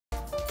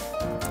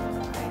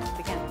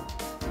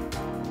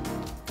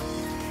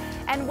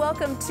And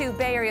welcome to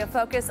Bay Area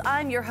Focus.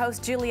 I'm your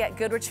host, Juliette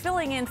Goodrich,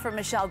 filling in for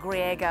Michelle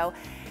Griego.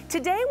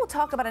 Today, we'll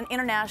talk about an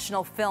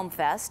international film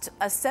fest,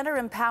 a center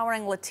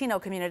empowering Latino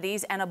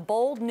communities, and a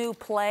bold new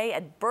play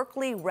at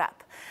Berkeley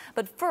Rep.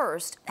 But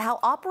first, how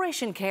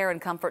Operation Care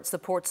and Comfort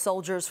supports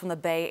soldiers from the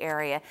Bay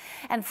Area.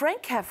 And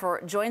Frank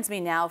Keffer joins me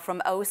now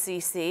from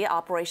OCC,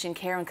 Operation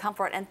Care and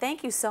Comfort, and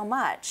thank you so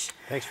much.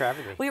 Thanks for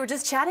having me. We were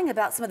just chatting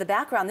about some of the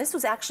background. This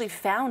was actually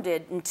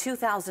founded in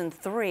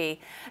 2003,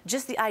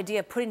 just the idea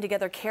of putting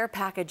together care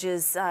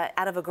packages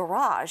out of a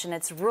garage, and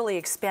it's really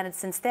expanded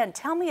since then.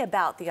 Tell me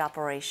about the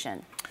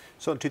operation.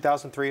 So in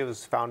 2003, it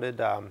was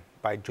founded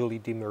by Julie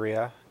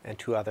DeMaria and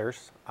two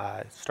others.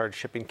 Started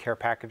shipping care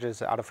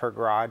packages out of her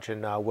garage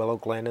in Willow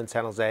Glen in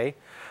San Jose.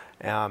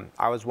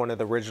 I was one of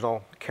the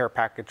original care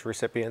package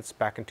recipients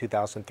back in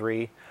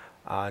 2003,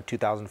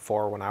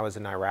 2004 when I was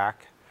in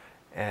Iraq.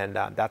 And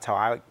that's how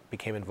I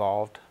became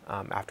involved.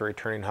 After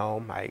returning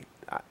home,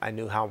 I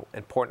knew how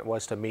important it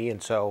was to me,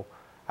 and so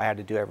I had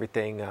to do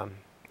everything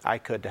I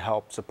could to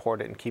help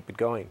support it and keep it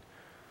going.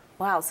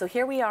 Wow, so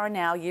here we are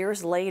now,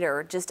 years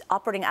later, just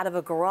operating out of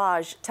a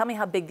garage. Tell me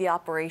how big the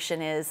operation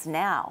is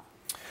now.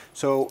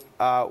 So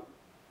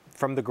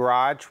from the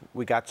garage,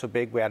 we got so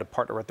big we had to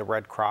partner with the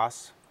Red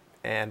Cross,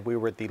 and we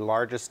were the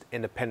largest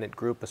independent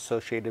group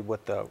associated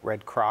with the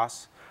Red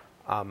Cross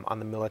on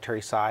the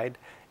military side.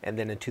 And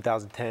then in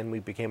 2010, we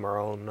became our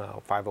own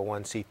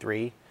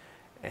 501c3,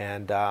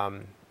 and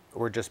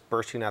we're just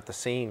bursting at the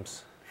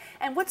seams.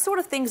 And what sort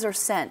of things are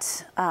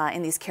sent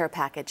in these care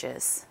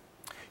packages?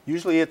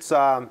 Usually it's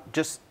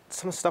just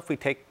some stuff we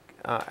take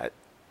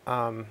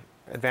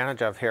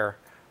advantage of here.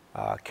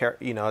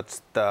 You know,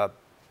 it's the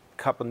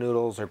cup of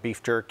noodles or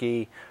beef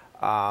jerky,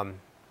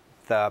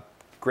 the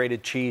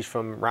grated cheese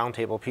from Round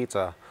Table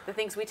Pizza. The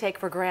things we take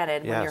for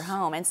granted Yes. when you're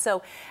home. And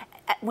so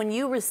when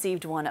you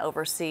received one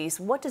overseas,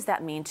 what does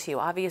that mean to you?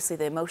 Obviously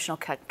the emotional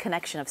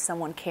connection of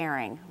someone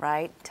caring,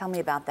 right? Tell me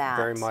about that.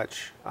 Very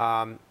much.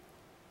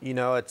 You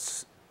know,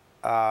 it's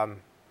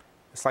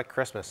like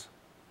Christmas.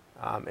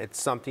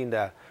 It's something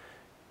to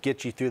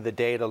get you through the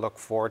day, to look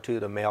forward to,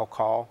 the mail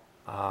call.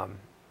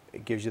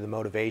 It gives you the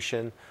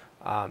motivation.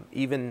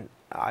 Even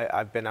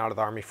I've been out of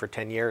the Army for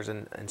 10 years,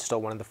 and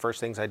still one of the first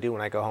things I do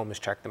when I go home is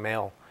check the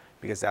mail,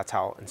 because that's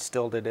how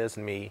instilled it is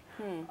in me,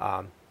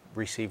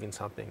 receiving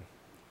something.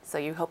 So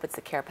you hope it's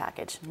a care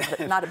package,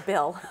 not a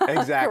bill.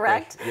 Exactly.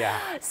 Correct? Yeah.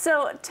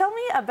 So tell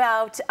me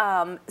about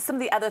some of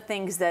the other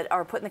things that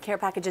are put in the care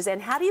packages,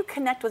 and how do you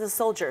connect with a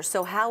soldier?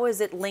 So how is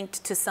it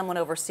linked to someone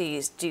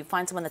overseas? Do you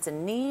find someone that's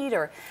in need,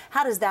 or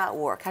how does that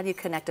work? How do you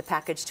connect a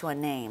package to a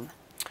name?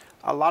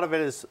 A lot of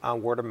it is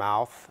word of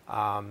mouth.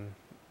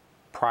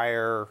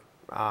 Prior,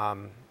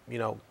 you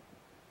know,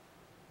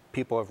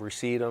 people have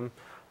received them.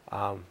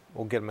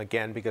 We'll get them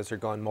again because they're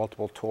going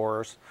multiple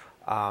tours.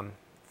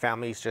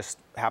 Families just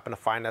happen to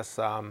find us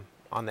on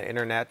the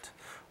internet.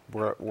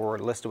 We're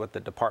listed with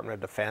the Department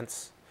of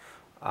Defense.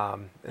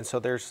 And so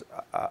there's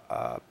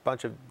a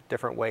bunch of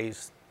different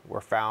ways we're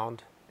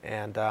found.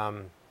 And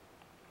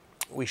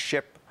we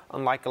ship,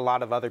 unlike a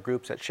lot of other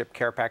groups that ship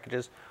care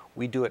packages,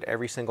 we do it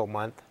every single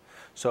month.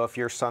 So if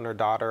your son or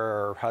daughter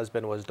or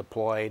husband was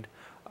deployed,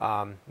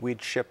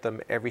 we'd ship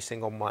them every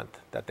single month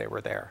that they were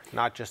there,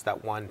 not just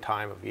that one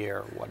time of year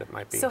or what it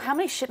might be. So how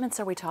many shipments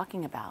are we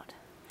talking about?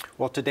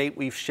 Well, to date,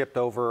 we've shipped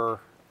over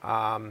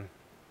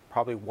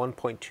probably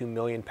 1.2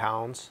 million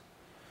pounds,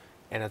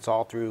 and it's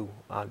all through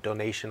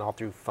donation, all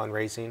through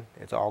fundraising.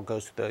 It all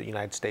goes to the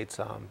United States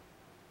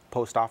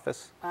Post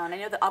Office. And I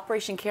know that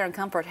Operation Care and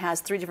Comfort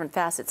has three different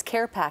facets: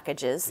 care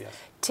packages, Yes.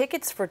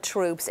 tickets for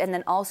troops, and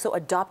then also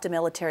adopt a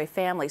military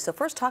family. So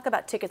first talk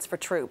about tickets for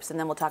troops, and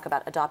then we'll talk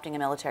about adopting a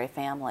military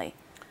family.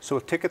 So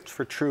with tickets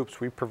for troops,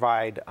 we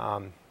provide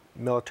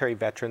military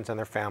veterans and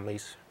their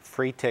families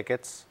free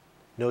tickets,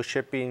 no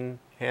shipping,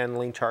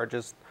 handling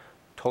charges,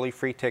 totally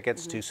free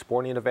tickets to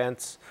sporting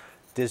events,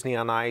 Disney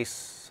on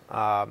Ice,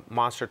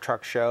 monster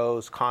truck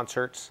shows,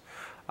 concerts.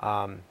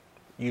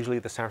 Usually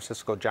the San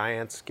Francisco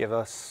Giants give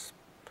us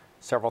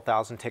several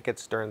thousand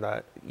tickets during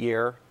the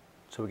year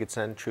so we could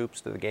send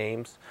troops to the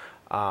games.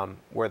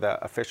 We're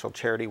the official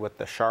charity with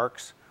the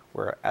Sharks.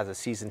 We're, as a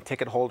season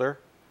ticket holder,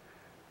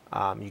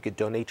 you could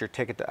donate your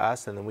ticket to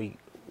us, and then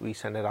we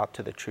send it out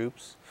to the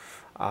troops.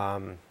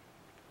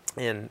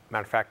 And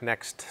matter of fact,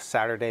 next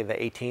Saturday, the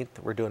 18th,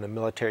 we're doing a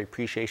military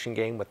appreciation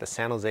game with the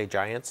San Jose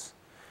Giants,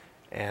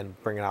 and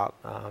bringing out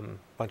a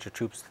bunch of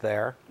troops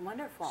there.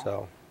 Wonderful.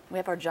 So we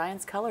have our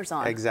Giants colors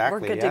on.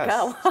 exactly. We're good yes. to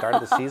go. Start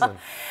of the season.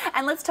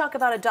 And let's talk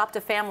about adopt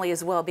a family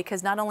as well,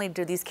 because not only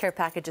do these care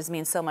packages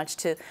mean so much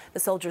to the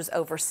soldiers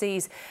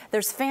overseas,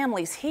 there's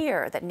families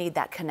here that need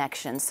that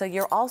connection. So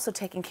you're also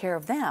taking care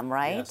of them,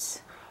 right?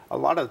 Yes. A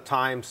lot of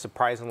times,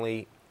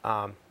 surprisingly,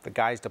 the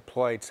guys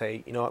deployed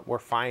say, you know what, we're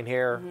fine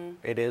here.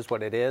 It is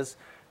what it is.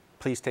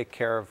 Please take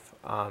care of,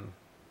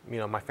 you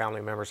know, my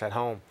family members at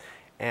home.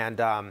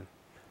 And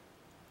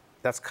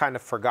that's kind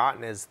of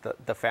forgotten, is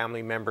the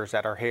family members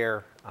that are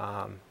here.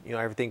 You know,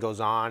 everything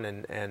goes on,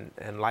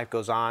 and life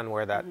goes on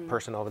where that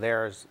person over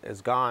there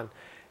is gone.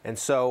 And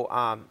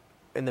so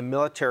in the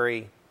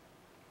military,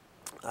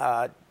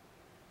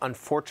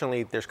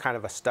 Unfortunately, there's kind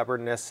of a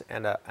stubbornness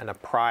and a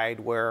pride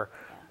where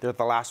they're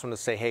the last one to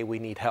say, hey, we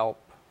need help,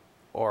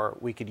 or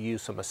we could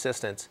use some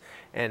assistance.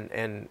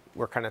 And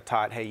we're kind of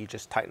taught, hey, you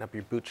just tighten up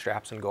your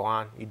bootstraps and go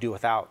on. You do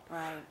without.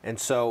 Right. And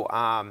so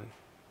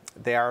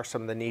they are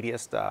some of the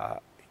neediest.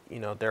 You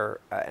know, they're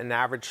an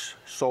average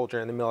soldier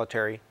in the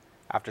military.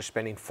 After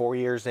spending 4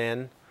 years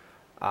in,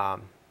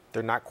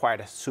 they're not quite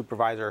a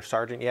supervisor or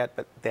sergeant yet,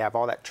 but they have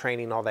all that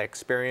training, all that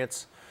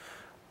experience.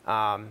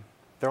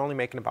 They're only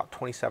making about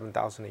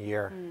 $27,000 a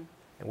year, and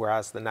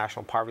whereas the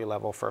national poverty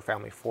level for a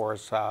family of four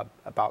is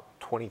about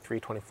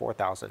 $23,000,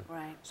 $24,000.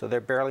 Right. So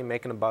they're barely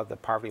making above the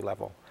poverty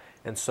level,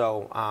 and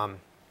so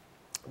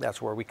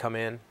that's where we come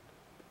in,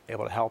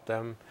 able to help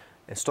them,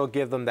 and still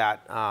give them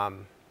that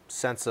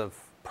sense of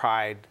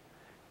pride,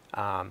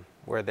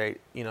 where they,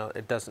 you know,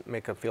 it doesn't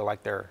make them feel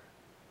like they're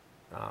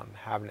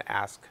having to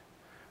ask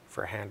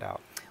for a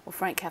handout. Well,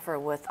 Frank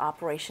Keffer with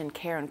Operation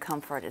Care and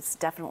Comfort, it's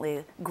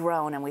definitely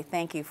grown, and we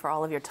thank you for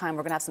all of your time.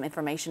 We're going to have some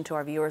information to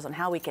our viewers on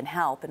how we can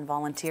help and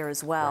volunteer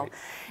as well. Right.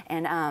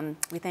 And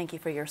we thank you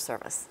for your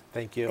service.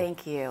 Thank you.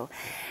 Thank you.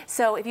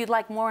 So if you'd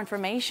like more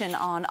information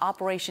on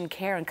Operation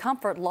Care and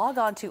Comfort, log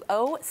on to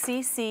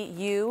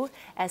occusa.org.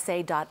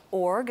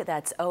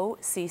 That's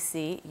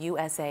occusa.org,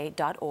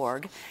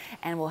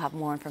 and we'll have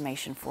more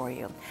information for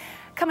you.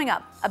 Coming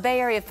up, a Bay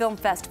Area Film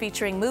Fest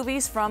featuring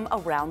movies from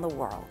around the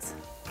world.